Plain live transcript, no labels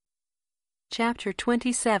Chapter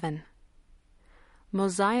 27.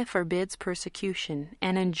 Mosiah forbids persecution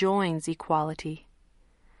and enjoins equality.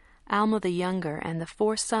 Alma the younger and the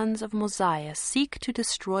 4 sons of Mosiah seek to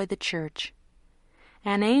destroy the church.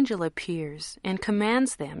 An angel appears and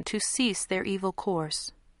commands them to cease their evil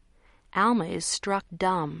course. Alma is struck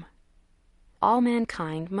dumb. All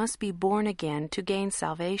mankind must be born again to gain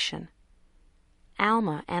salvation.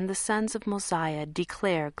 Alma and the sons of Mosiah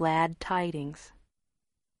declare glad tidings.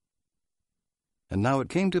 And now it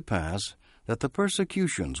came to pass that the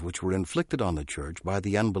persecutions which were inflicted on the church by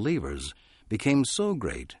the unbelievers became so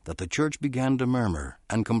great that the church began to murmur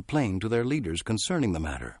and complain to their leaders concerning the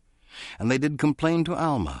matter. And they did complain to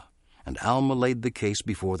Alma, and Alma laid the case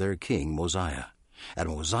before their king Mosiah, and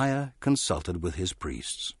Mosiah consulted with his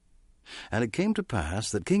priests. And it came to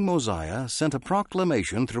pass that King Mosiah sent a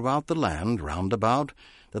proclamation throughout the land round about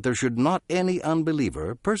that there should not any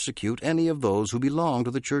unbeliever persecute any of those who belong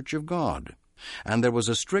to the church of God. And there was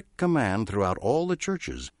a strict command throughout all the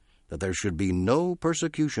churches that there should be no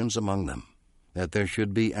persecutions among them, that there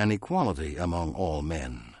should be an equality among all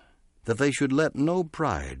men, that they should let no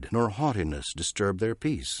pride nor haughtiness disturb their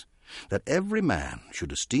peace, that every man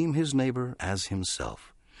should esteem his neighbor as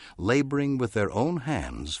himself, laboring with their own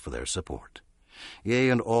hands for their support.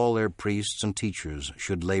 Yea, and all their priests and teachers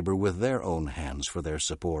should labor with their own hands for their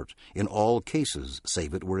support, in all cases,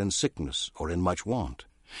 save it were in sickness or in much want.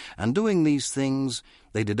 And doing these things,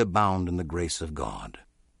 they did abound in the grace of God.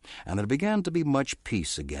 And there began to be much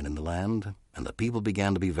peace again in the land, and the people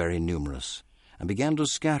began to be very numerous, and began to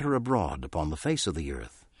scatter abroad upon the face of the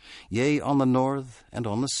earth, yea, on the north and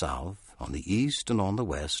on the south, on the east and on the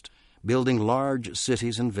west, building large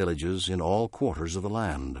cities and villages in all quarters of the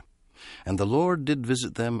land. And the Lord did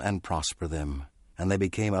visit them and prosper them, and they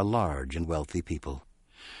became a large and wealthy people.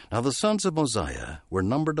 Now the sons of Mosiah were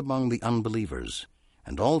numbered among the unbelievers,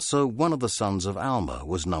 and also one of the sons of Alma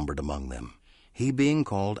was numbered among them, he being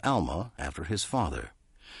called Alma after his father.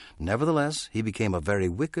 Nevertheless, he became a very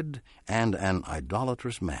wicked and an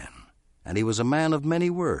idolatrous man. And he was a man of many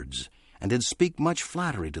words, and did speak much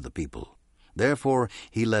flattery to the people. Therefore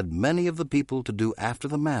he led many of the people to do after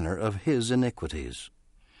the manner of his iniquities.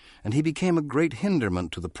 And he became a great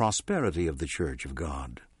hinderment to the prosperity of the church of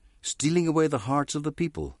God, stealing away the hearts of the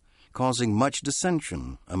people, causing much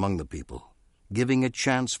dissension among the people, giving a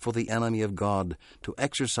chance for the enemy of God to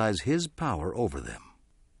exercise his power over them.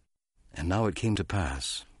 And now it came to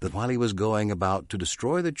pass that while he was going about to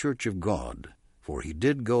destroy the church of God, for he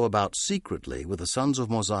did go about secretly with the sons of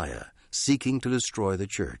Mosiah, seeking to destroy the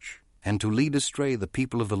church, and to lead astray the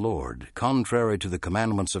people of the Lord, contrary to the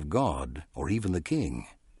commandments of God, or even the king.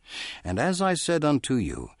 And as I said unto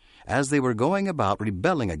you, as they were going about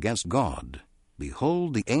rebelling against God,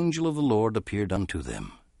 behold, the angel of the Lord appeared unto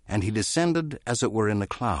them. And he descended as it were in a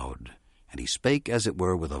cloud, and he spake as it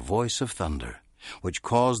were with a voice of thunder, which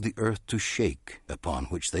caused the earth to shake upon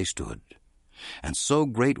which they stood. And so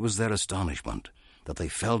great was their astonishment, that they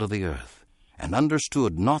fell to the earth, and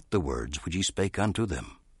understood not the words which he spake unto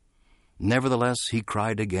them. Nevertheless he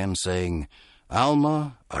cried again, saying,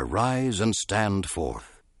 Alma, arise and stand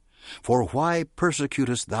forth. For why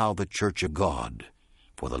persecutest thou the church of God?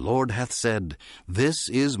 For the Lord hath said, This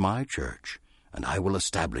is my church, and I will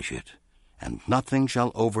establish it, and nothing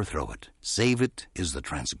shall overthrow it, save it is the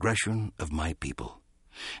transgression of my people.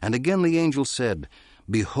 And again the angel said,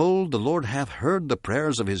 Behold, the Lord hath heard the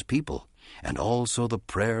prayers of his people, and also the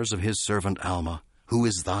prayers of his servant Alma, who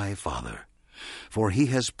is thy father. For he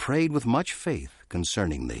has prayed with much faith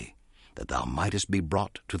concerning thee, that thou mightest be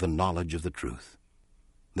brought to the knowledge of the truth.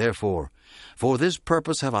 Therefore, for this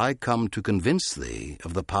purpose have I come to convince thee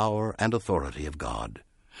of the power and authority of God,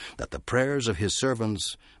 that the prayers of his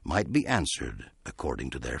servants might be answered according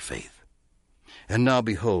to their faith. And now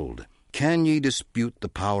behold, can ye dispute the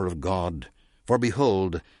power of God? For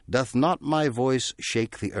behold, doth not my voice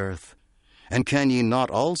shake the earth? And can ye not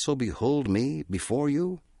also behold me before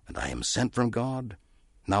you, and I am sent from God?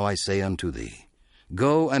 Now I say unto thee,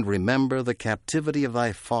 Go and remember the captivity of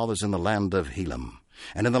thy fathers in the land of Helam,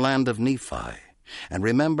 and in the land of Nephi, and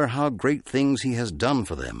remember how great things he has done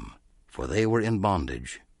for them, for they were in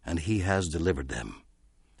bondage, and he has delivered them.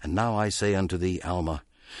 And now I say unto thee, Alma,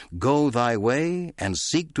 go thy way, and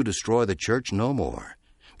seek to destroy the church no more,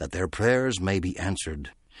 that their prayers may be answered,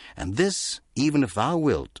 and this, even if thou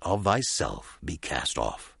wilt of thyself be cast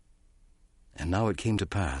off. And now it came to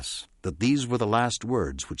pass that these were the last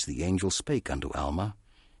words which the angel spake unto Alma,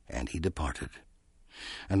 and he departed.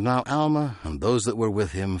 And now Alma and those that were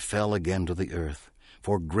with him fell again to the earth,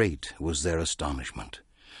 for great was their astonishment.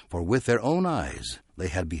 For with their own eyes they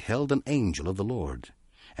had beheld an angel of the Lord,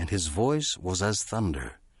 and his voice was as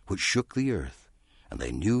thunder, which shook the earth, and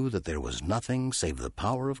they knew that there was nothing save the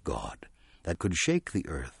power of God that could shake the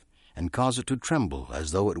earth and cause it to tremble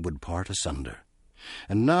as though it would part asunder.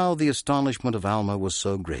 And now the astonishment of Alma was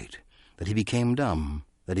so great that he became dumb,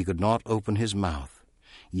 that he could not open his mouth.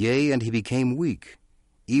 Yea, and he became weak,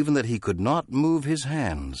 even that he could not move his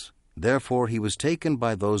hands. Therefore he was taken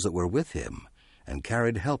by those that were with him, and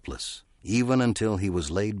carried helpless, even until he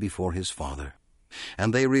was laid before his father.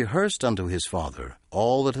 And they rehearsed unto his father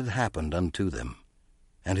all that had happened unto them.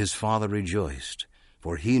 And his father rejoiced,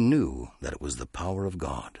 for he knew that it was the power of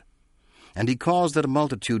God. And he caused that a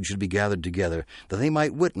multitude should be gathered together, that they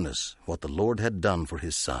might witness what the Lord had done for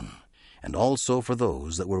his son, and also for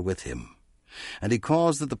those that were with him. And he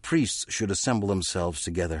caused that the priests should assemble themselves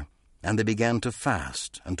together, and they began to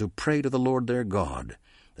fast and to pray to the Lord their God,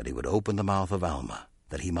 that he would open the mouth of Alma,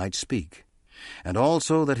 that he might speak, and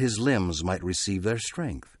also that his limbs might receive their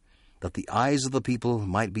strength, that the eyes of the people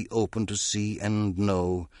might be opened to see and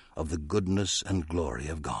know of the goodness and glory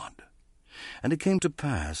of God. And it came to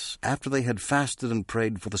pass, after they had fasted and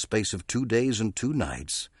prayed for the space of 2 days and 2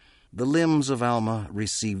 nights, the limbs of Alma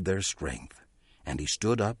received their strength, and he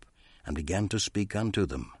stood up and began to speak unto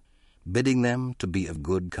them, bidding them to be of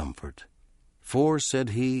good comfort. For, said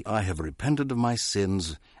he, I have repented of my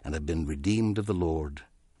sins, and have been redeemed of the Lord.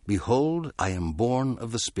 Behold, I am born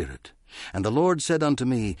of the Spirit. And the Lord said unto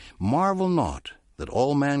me, Marvel not that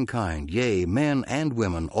all mankind, yea, men and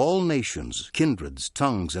women, all nations, kindreds,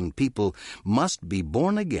 tongues, and people, must be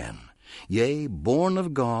born again, yea, born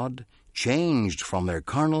of God, changed from their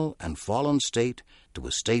carnal and fallen state to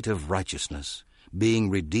a state of righteousness, being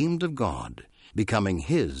redeemed of God, becoming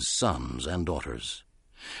his sons and daughters.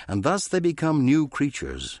 And thus they become new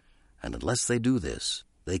creatures, and unless they do this,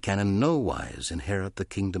 they can in no wise inherit the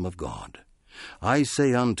kingdom of God. I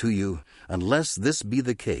say unto you, unless this be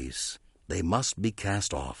the case, they must be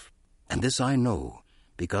cast off. And this I know,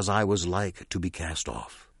 because I was like to be cast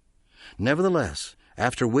off. Nevertheless,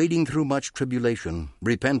 after wading through much tribulation,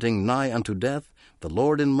 repenting nigh unto death, the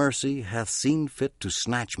Lord in mercy hath seen fit to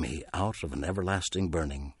snatch me out of an everlasting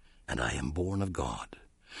burning, and I am born of God.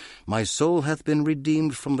 My soul hath been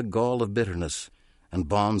redeemed from the gall of bitterness and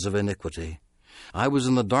bonds of iniquity. I was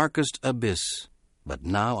in the darkest abyss, but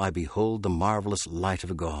now I behold the marvelous light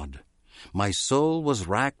of God. My soul was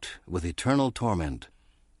racked with eternal torment,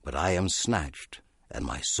 but I am snatched, and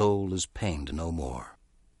my soul is pained no more.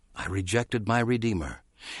 I rejected my Redeemer,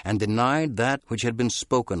 and denied that which had been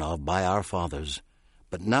spoken of by our fathers.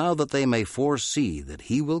 But now that they may foresee that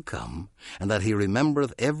he will come, and that he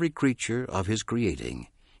remembereth every creature of his creating,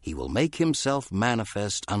 he will make himself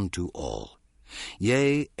manifest unto all.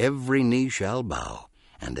 Yea, every knee shall bow,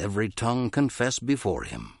 and every tongue confess before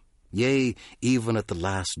him. Yea, even at the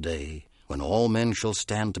last day, when all men shall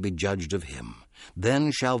stand to be judged of him,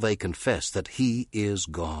 then shall they confess that he is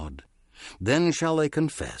God. Then shall they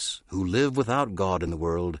confess, who live without God in the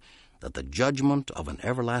world, that the judgment of an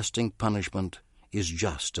everlasting punishment is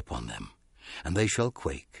just upon them, and they shall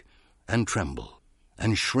quake, and tremble,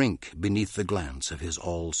 and shrink beneath the glance of his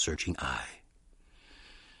all-searching eye.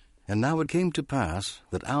 And now it came to pass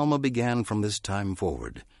that Alma began from this time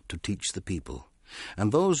forward to teach the people.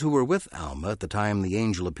 And those who were with Alma at the time the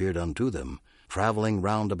angel appeared unto them, traveling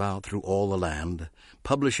round about through all the land,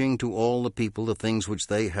 publishing to all the people the things which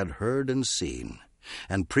they had heard and seen,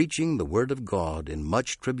 and preaching the word of God in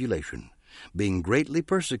much tribulation, being greatly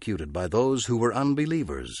persecuted by those who were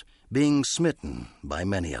unbelievers, being smitten by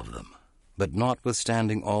many of them. But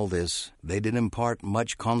notwithstanding all this, they did impart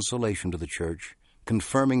much consolation to the church,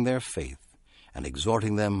 confirming their faith, and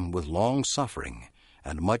exhorting them with long suffering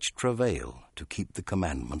and much travail to keep the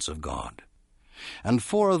commandments of God. And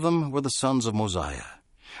 4 of them were the sons of Mosiah,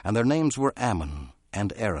 and their names were Ammon,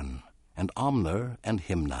 and Aaron, and Omner, and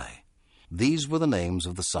Himni. These were the names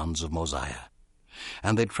of the sons of Mosiah.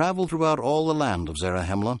 And they traveled throughout all the land of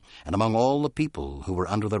Zarahemla, and among all the people who were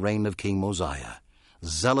under the reign of King Mosiah,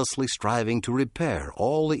 zealously striving to repair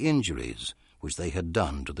all the injuries which they had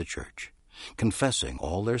done to the church, confessing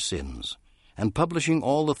all their sins, and publishing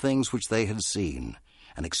all the things which they had seen,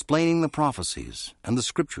 and explaining the prophecies and the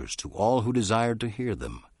scriptures to all who desired to hear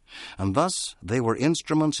them. And thus they were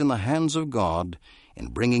instruments in the hands of God in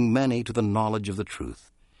bringing many to the knowledge of the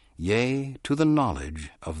truth, yea, to the knowledge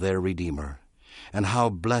of their Redeemer. And how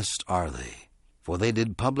blessed are they! For they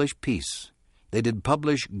did publish peace, they did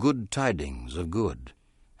publish good tidings of good,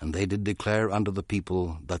 and they did declare unto the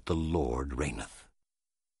people that the Lord reigneth.